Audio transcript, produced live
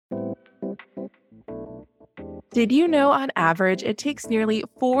Did you know on average, it takes nearly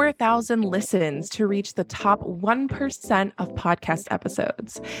 4,000 listens to reach the top 1% of podcast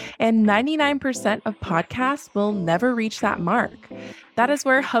episodes? And 99% of podcasts will never reach that mark. That is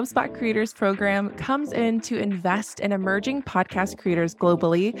where HubSpot Creators Program comes in to invest in emerging podcast creators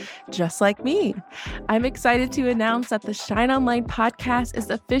globally, just like me. I'm excited to announce that the Shine Online podcast is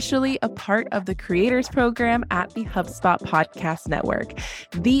officially a part of the Creators Program at the HubSpot Podcast Network,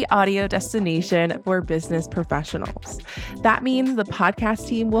 the audio destination for business professionals. That means the podcast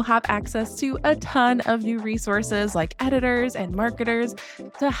team will have access to a ton of new resources like editors and marketers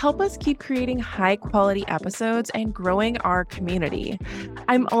to help us keep creating high quality episodes and growing our community.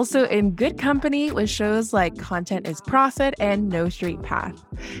 I'm also in good company with shows like Content is Profit and No Straight Path.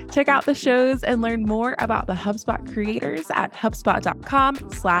 Check out the shows and learn more about the HubSpot creators at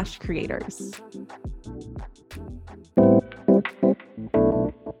hubspot.com/creators.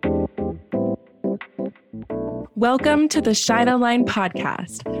 Welcome to the Shine Online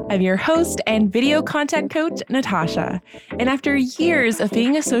podcast. I'm your host and video content coach, Natasha. And after years of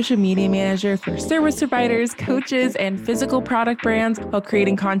being a social media manager for service providers, coaches, and physical product brands while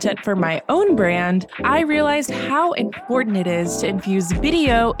creating content for my own brand, I realized how important it is to infuse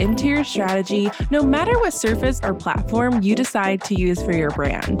video into your strategy, no matter what surface or platform you decide to use for your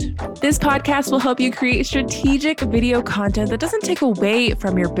brand. This podcast will help you create strategic video content that doesn't take away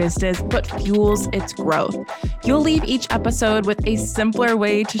from your business, but fuels its growth. You'll leave each episode with a simpler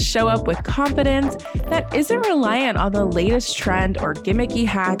way to show up with confidence that isn't reliant on the latest trend or gimmicky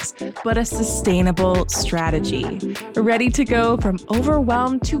hacks, but a sustainable strategy. Ready to go from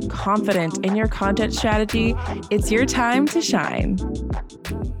overwhelmed to confident in your content strategy? It's your time to shine.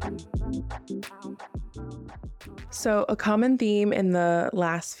 So a common theme in the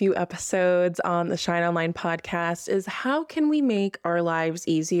last few episodes on the Shine Online podcast is how can we make our lives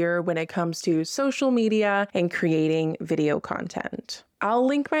easier when it comes to social media and creating video content? I'll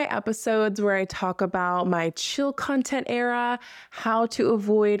link my episodes where I talk about my chill content era, how to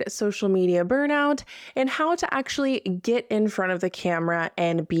avoid social media burnout, and how to actually get in front of the camera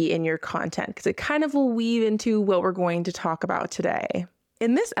and be in your content, because it kind of will weave into what we're going to talk about today.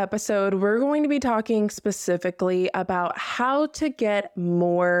 In this episode, we're going to be talking specifically about how to get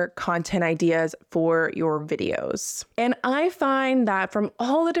more content ideas for your videos. And I find that from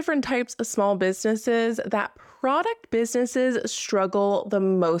all the different types of small businesses, that product businesses struggle the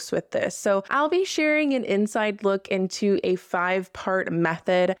most with this. So I'll be sharing an inside look into a 5-part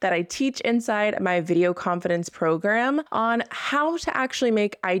method that I teach inside my video confidence program on how to actually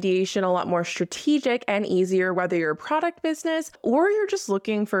make ideation a lot more strategic and easier, whether you're a product business or you're just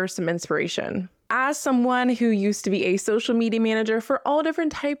looking for some inspiration. As someone who used to be a social media manager for all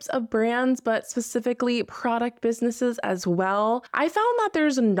different types of brands, but specifically product businesses as well, I found that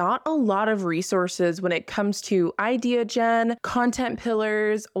there's not a lot of resources when it comes to idea gen, content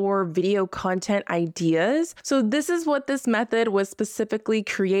pillars, or video content ideas. So this is what this method was specifically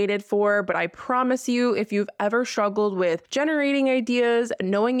created for, but I promise you, if you've ever struggled with generating ideas,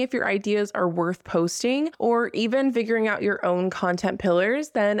 knowing if your ideas are worth posting, or even figuring out your own content pillars,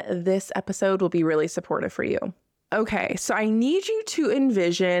 then this episode will be really supportive for you. Okay, so I need you to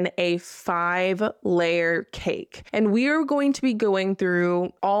envision a 5-layer cake, and we are going to be going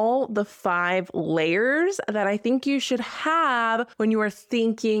through all the 5 layers that I think you should have when you are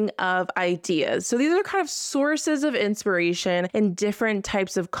thinking of ideas. So these are kind of sources of inspiration in different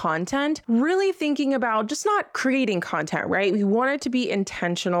types of content, really thinking about just not creating content, right? We want it to be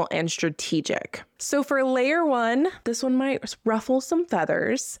intentional and strategic. So for layer 1, this one might ruffle some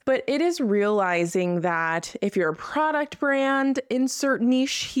feathers, but it is realizing that if you're a product brand, insert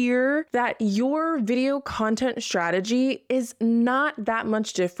niche here, that your video content strategy is not that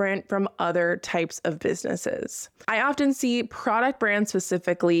much different from other types of businesses. I often see product brands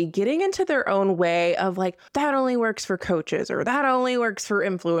specifically getting into their own way of like, that only works for coaches, or that only works for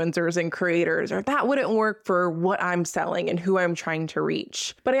influencers and creators, or that wouldn't work for what I'm selling and who I'm trying to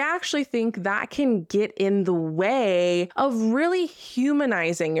reach. But I actually think that can get in the way of really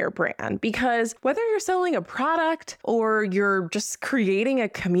humanizing your brand, because whether you're selling a product or you're just creating a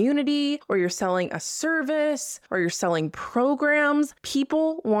community or you're selling a service or you're selling programs,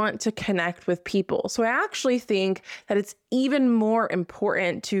 people want to connect with people. So I actually think that it's even more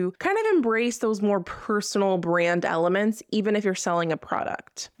important to kind of embrace those more personal brand elements, even if you're selling a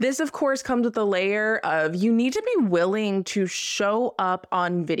product. This, of course, comes with a layer of you need to be willing to show up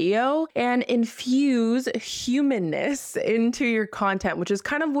on video and infuse humanness into your content, which is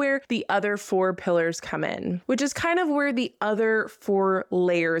kind of where the other 4 pillars come in, which is kind of where the other 4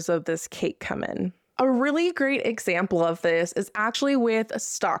 layers of this cake come in. A really great example of this is actually with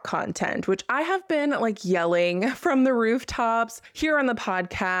stock content, which I have been yelling from the rooftops here on the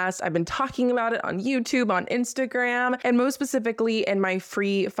podcast. I've been talking about it on YouTube, on Instagram, and most specifically in my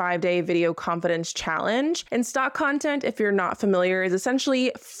free 5-day video confidence challenge. And stock content, if you're not familiar, is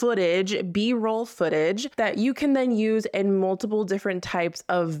essentially footage, B-roll footage that you can then use in multiple different types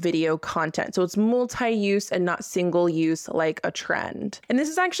of video content. So it's multi-use and not single use like a trend. And this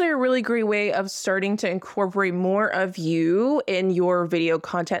is actually a really great way of starting to incorporate more of you in your video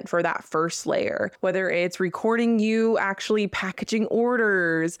content for that first layer, whether it's recording you actually packaging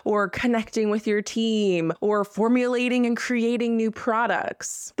orders or connecting with your team or formulating and creating new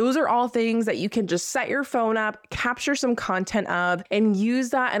products. Those are all things that you can just set your phone up, capture some content of, and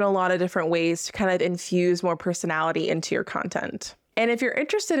use that in a lot of different ways to kind of infuse more personality into your content. And if you're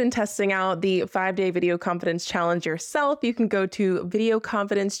interested in testing out the 5-day video confidence challenge yourself, you can go to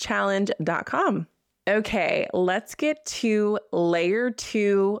videoconfidencechallenge.com. Okay, let's get to layer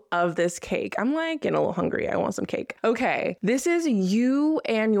 2 of this cake. I'm getting a little hungry. I want some cake. Okay, this is you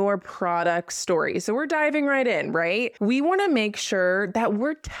and your product story. So we're diving right in, right? We want to make sure that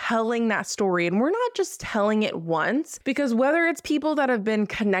we're telling that story and we're not just telling it once, because whether it's people that have been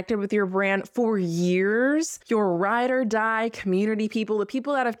connected with your brand for years, your ride or die community people, the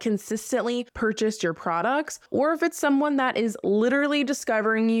people that have consistently purchased your products, or if it's someone that is literally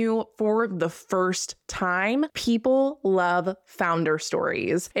discovering you for the first time, people love founder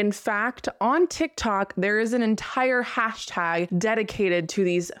stories. In fact, on TikTok, there is an entire hashtag dedicated to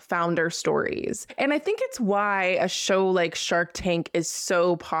these founder stories. And I think it's why a show like Shark Tank is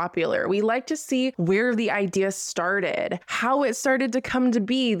so popular. We like to see where the idea started, how it started to come to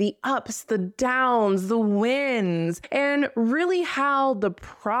be, the ups, the downs, the wins, and really how the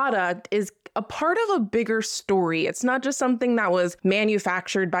product is a part of a bigger story. It's not just something that was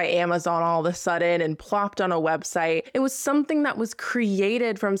manufactured by Amazon all of a sudden and plopped on a website. It was something that was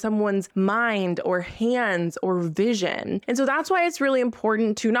created from someone's mind or hands or vision. And so that's why it's really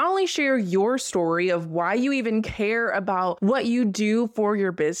important to not only share your story of why you even care about what you do for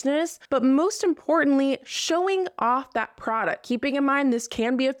your business, but most importantly, showing off that product. Keeping in mind this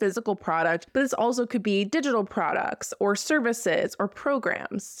can be a physical product, but this also could be digital products or services or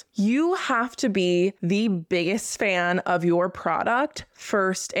programs. You have to be the biggest fan of your product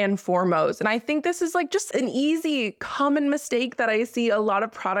first and foremost. And I think this is just an easy common mistake that I see a lot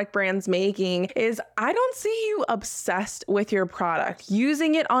of product brands making is I don't see you obsessed with your product,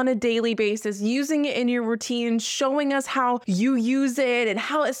 using it on a daily basis, using it in your routine, showing us how you use it and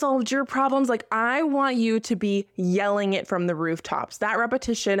how it solved your problems. I want you to be yelling it from the rooftops. That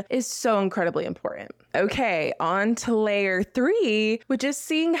repetition is so incredibly important. Okay, on to layer 3, which is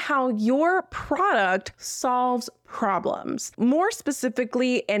seeing how your product solves problems, more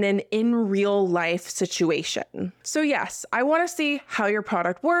specifically in an in real life situation. So yes, I want to see how your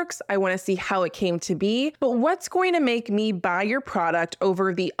product works. I want to see how it came to be, but what's going to make me buy your product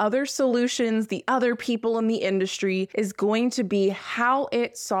over the other solutions, the other people in the industry is going to be how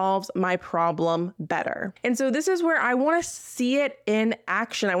it solves my problem better. And so this is where I want to see it in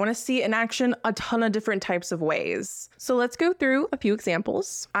action. I want to see it in action a ton of different types of ways. So let's go through a few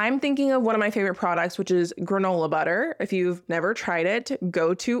examples. I'm thinking of one of my favorite products, which is granola butter. If you've never tried it,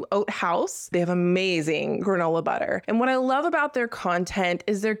 go to Oat House. They have amazing granola butter. And what I love about their content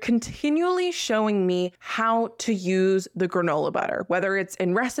is they're continually showing me how to use the granola butter, whether it's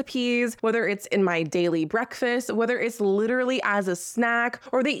in recipes, whether it's in my daily breakfast, whether it's literally as a snack,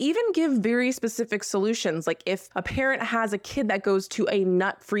 or they even give very specific solutions. Like if a parent has a kid that goes to a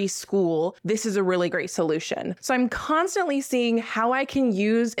nut-free school, this is a really great solution. So I'm constantly seeing how I can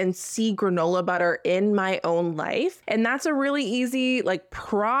use and see granola butter in my own life. And that's a really easy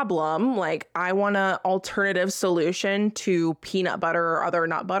problem. I want an alternative solution to peanut butter or other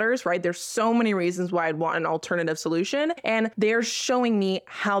nut butters, right? There's so many reasons why I'd want an alternative solution. And they're showing me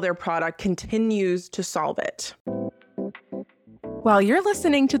how their product continues to solve it. While you're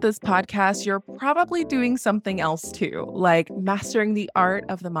listening to this podcast, you're probably doing something else too, like mastering the art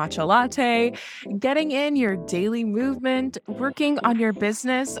of the matcha latte, getting in your daily movement, working on your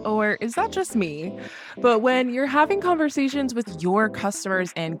business, or is that just me? But when you're having conversations with your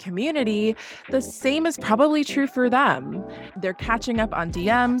customers and community, the same is probably true for them. They're catching up on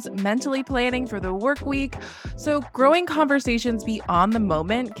DMs, mentally planning for the work week, so growing conversations beyond the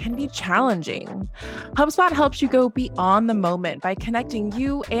moment can be challenging. HubSpot helps you go beyond the moment by by connecting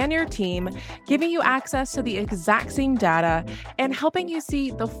you and your team, giving you access to the exact same data, and helping you see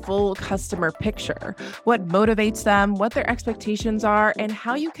the full customer picture, what motivates them, what their expectations are, and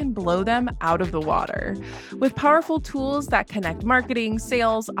how you can blow them out of the water. With powerful tools that connect marketing,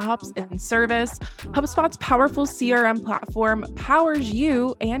 sales, ops, and service, HubSpot's powerful CRM platform powers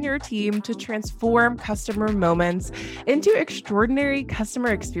you and your team to transform customer moments into extraordinary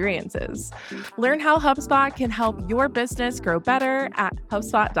customer experiences. Learn how HubSpot can help your business grow better at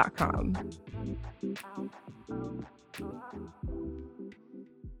HubSpot.com.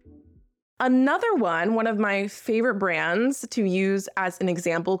 Another one of my favorite brands to use as an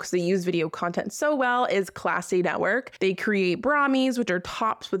example, because they use video content so well, is Classy Network. They create Bramis, which are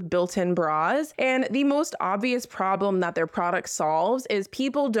tops with built-in bras. And the most obvious problem that their product solves is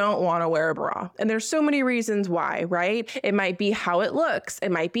people don't want to wear a bra. And there's so many reasons why, right? It might be how it looks. It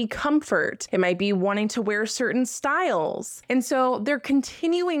might be comfort. It might be wanting to wear certain styles. And so they're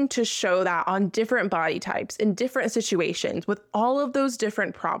continuing to show that on different body types in different situations with all of those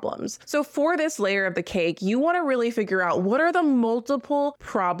different problems. So for this layer of the cake, you want to really figure out what are the multiple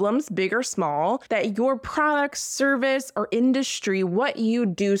problems, big or small, that your product, service, or industry, what you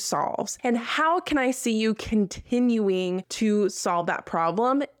do solves. And how can I see you continuing to solve that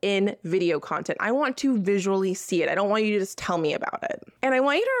problem in video content? I want to visually see it. I don't want you to just tell me about it. And I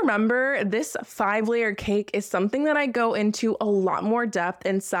want you to remember this 5-layer cake is something that I go into a lot more depth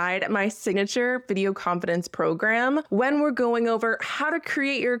inside my signature video confidence program when we're going over how to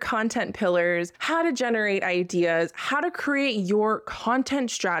create your content pillars, how to generate ideas, how to create your content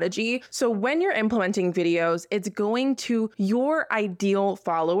strategy. So when you're implementing videos, it's going to your ideal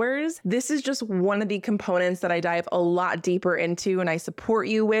followers. This is just one of the components that I dive a lot deeper into and I support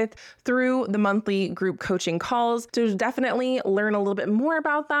you with through the monthly group coaching calls. So definitely learn a little bit more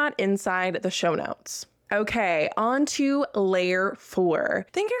about that inside the show notes. Okay, on to layer 4.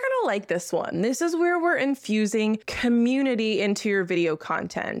 I think you're gonna like this one. This is where we're infusing community into your video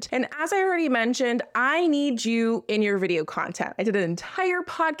content. And as I already mentioned, I need you in your video content. I did an entire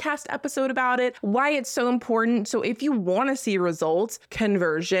podcast episode about it, why it's so important. So if you wanna see results,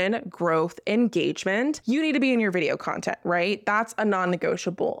 conversion, growth, engagement, you need to be in your video content, right? That's a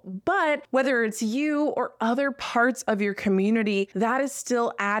non-negotiable. But whether it's you or other parts of your community, that is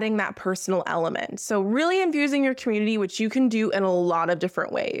still adding that personal element. So really infusing your community, which you can do in a lot of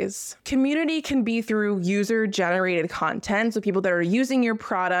different ways. Community can be through user-generated content, so people that are using your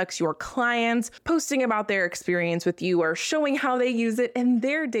products, your clients, posting about their experience with you or showing how they use it in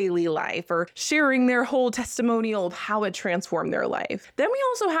their daily life or sharing their whole testimonial of how it transformed their life. Then we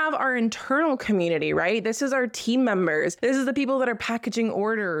also have our internal community, right? This is our team members. This is the people that are packaging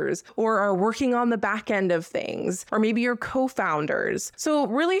orders or are working on the back end of things, or maybe your co-founders. So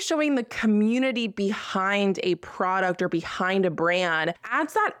really showing the community behind a product or behind a brand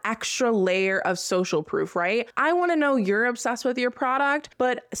adds that extra layer of social proof, right? I want to know you're obsessed with your product,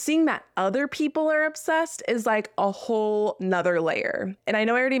 but seeing that other people are obsessed is like a whole nother layer. And I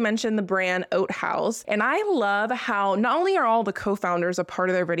know I already mentioned the brand Oat House, and I love how not only are all the co-founders a part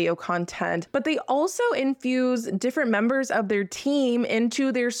of their video content, but they also infuse different members of their team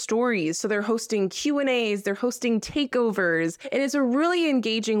into their stories. So they're hosting Q&As, they're hosting takeovers, and it's a really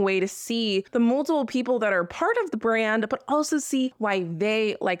engaging way to see the multiple people that are part of the brand, but also see why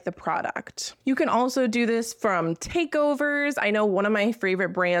they like the product. You can also do this from takeovers. I know one of my favorite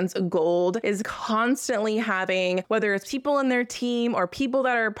brands, Gold, is constantly having, whether it's people in their team or people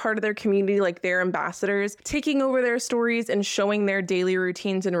that are part of their community, like their ambassadors, taking over their stories and showing their daily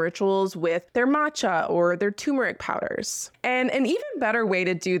routines and rituals with their matcha or their turmeric powders. And an even better way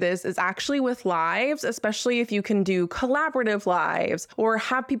to do this is actually with lives, especially if you can do collaborative lives or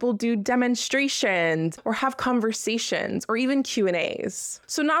have people do demonstrations or have conversations or even Q&As.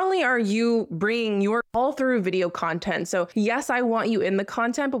 So not only are you bringing your all through video content, so yes, I want you in the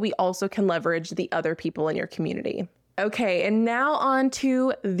content, but we also can leverage the other people in your community. Okay, and now on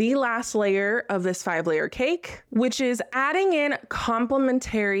to the last layer of this 5-layer cake, which is adding in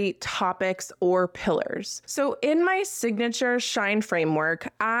complementary topics or pillars. So in my signature Shine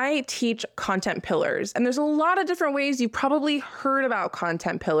framework, I teach content pillars, and there's a lot of different ways you've probably heard about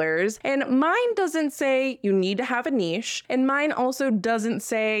content pillars, and mine doesn't say you need to have a niche, and mine also doesn't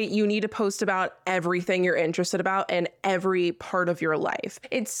say you need to post about everything you're interested about in every part of your life.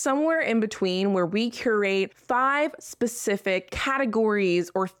 It's somewhere in between where we curate 5 specific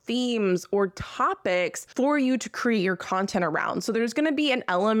categories or themes or topics for you to create your content around. So there's going to be an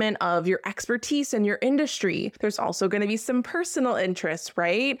element of your expertise in your industry. There's also going to be some personal interests,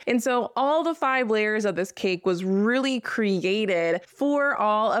 right? And so all the 5 layers of this cake was really created for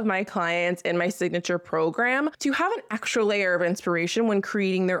all of my clients in my signature program to have an extra layer of inspiration when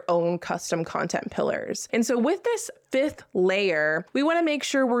creating their own custom content pillars. And so with this 5th layer, we want to make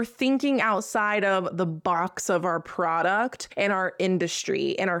sure we're thinking outside of the box of our product and our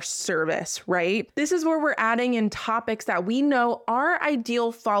industry and our service, right? This is where we're adding in topics that we know our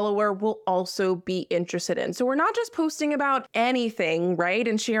ideal follower will also be interested in. So we're not just posting about anything, right?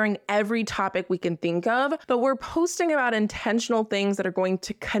 And sharing every topic we can think of, but we're posting about intentional things that are going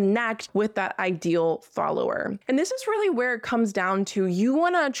to connect with that ideal follower. And this is really where it comes down to. You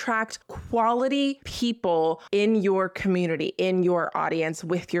want to attract quality people in your community, in your audience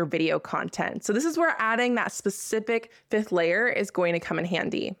with your video content. So this is where adding that specific 5th layer is going to come in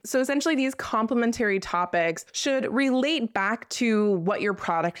handy. So essentially these complementary topics should relate back to what your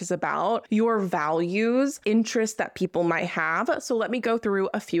product is about, your values, interests that people might have. So let me go through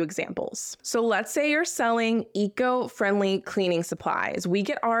a few examples. So let's say you're selling eco-friendly cleaning supplies. We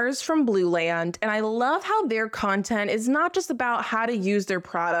get ours from Blueland, and I love how their content is not just about how to use their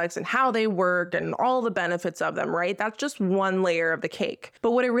products and how they work and all the benefits of them, right? That's just one layer of the cake.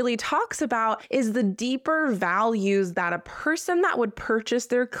 But what it really talks about is the deeper values that a person that would purchase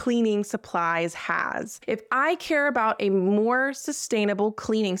their cleaning supplies has. If I care about a more sustainable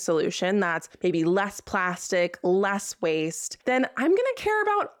cleaning solution that's maybe less plastic, less waste, then I'm going to care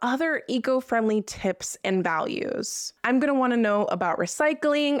about other eco-friendly tips and values. I'm going to want to know about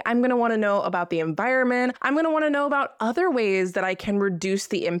recycling. I'm going to want to know about the environment. I'm going to want to know about other ways that I can reduce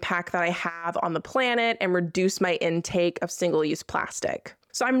the impact that I have on the planet and reduce my intake of single-use plastic.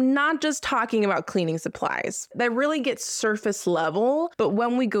 So I'm not just talking about cleaning supplies. That really gets surface level, but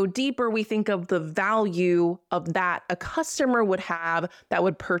when we go deeper, we think of the value of that a customer would have that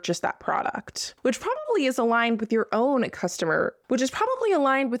would purchase that product, which probably is aligned with your own customer, which is probably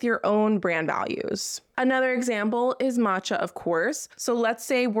aligned with your own brand values. Another example is matcha, of course. So let's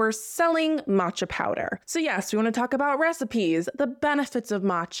say we're selling matcha powder. So yes, we want to talk about recipes, the benefits of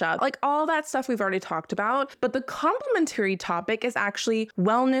matcha, like all that stuff we've already talked about. But the complementary topic is actually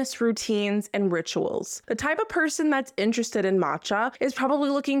wellness routines and rituals. The type of person that's interested in matcha is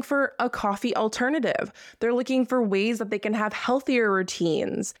probably looking for a coffee alternative. They're looking for ways that they can have healthier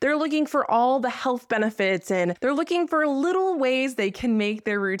routines. They're looking for all the health benefits, and they're looking for little ways they can make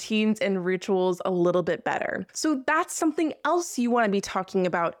their routines and rituals a little bit better. So that's something else you want to be talking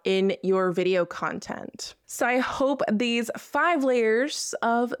about in your video content. So I hope these 5 layers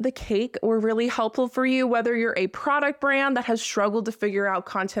of the cake were really helpful for you, whether you're a product brand that has struggled to figure out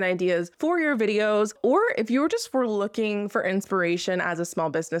content ideas for your videos, or if you're just looking for inspiration as a small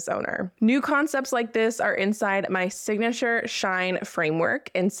business owner. New concepts like this are inside my signature Shine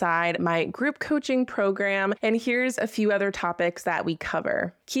framework, inside my group coaching program, and here's a few other topics that we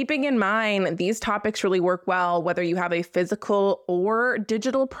cover. Keeping in mind, these topics really work well whether you have a physical or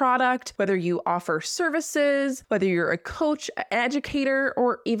digital product, whether you offer services, whether you're a coach, educator,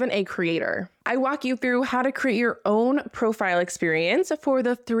 or even a creator. I walk you through how to create your own profile experience for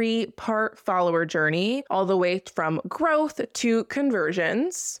the 3-part follower journey, all the way from growth to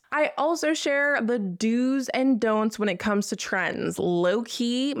conversions. I also share the do's and don'ts when it comes to trends. Low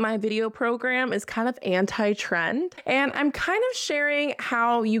key, my video program is kind of anti-trend, and I'm kind of sharing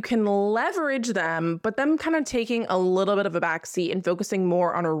how you can leverage them, but them kind of taking a little bit of a backseat and focusing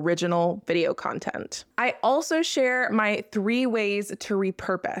more on original video content. I also share my 3 ways to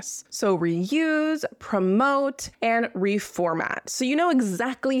repurpose. So reuse, promote, and reformat. So you know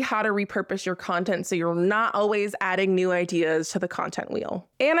exactly how to repurpose your content so you're not always adding new ideas to the content wheel.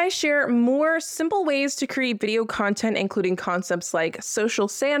 And I share more simple ways to create video content, including concepts like social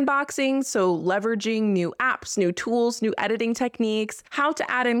sandboxing, so leveraging new apps, new tools, new editing techniques, how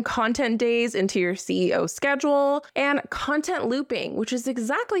to add in content days into your CEO schedule, and content looping, which is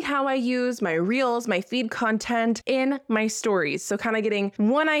exactly how I use my reels, my feed content in my stories. So kind of getting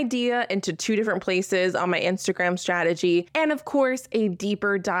one idea into 2 different places on my Instagram strategy. And of course, a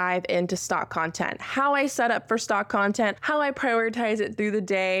deeper dive into stock content, how I set up for stock content, how I prioritize it through the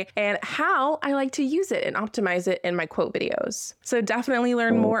day, and how I like to use it and optimize it in my quote videos. So definitely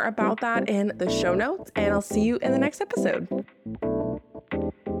learn more about that in the show notes, and I'll see you in the next episode.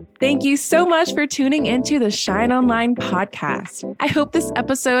 Thank you so much for tuning into the Shine Online podcast. I hope this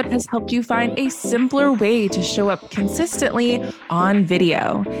episode has helped you find a simpler way to show up consistently on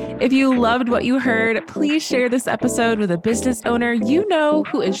video. If you loved what you heard, please share this episode with a business owner you know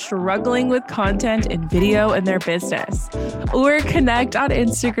who is struggling with content and video in their business. Or connect on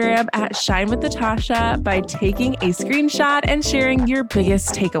Instagram at Shine with Natasha by taking a screenshot and sharing your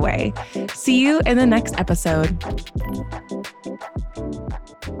biggest takeaway. See you in the next episode.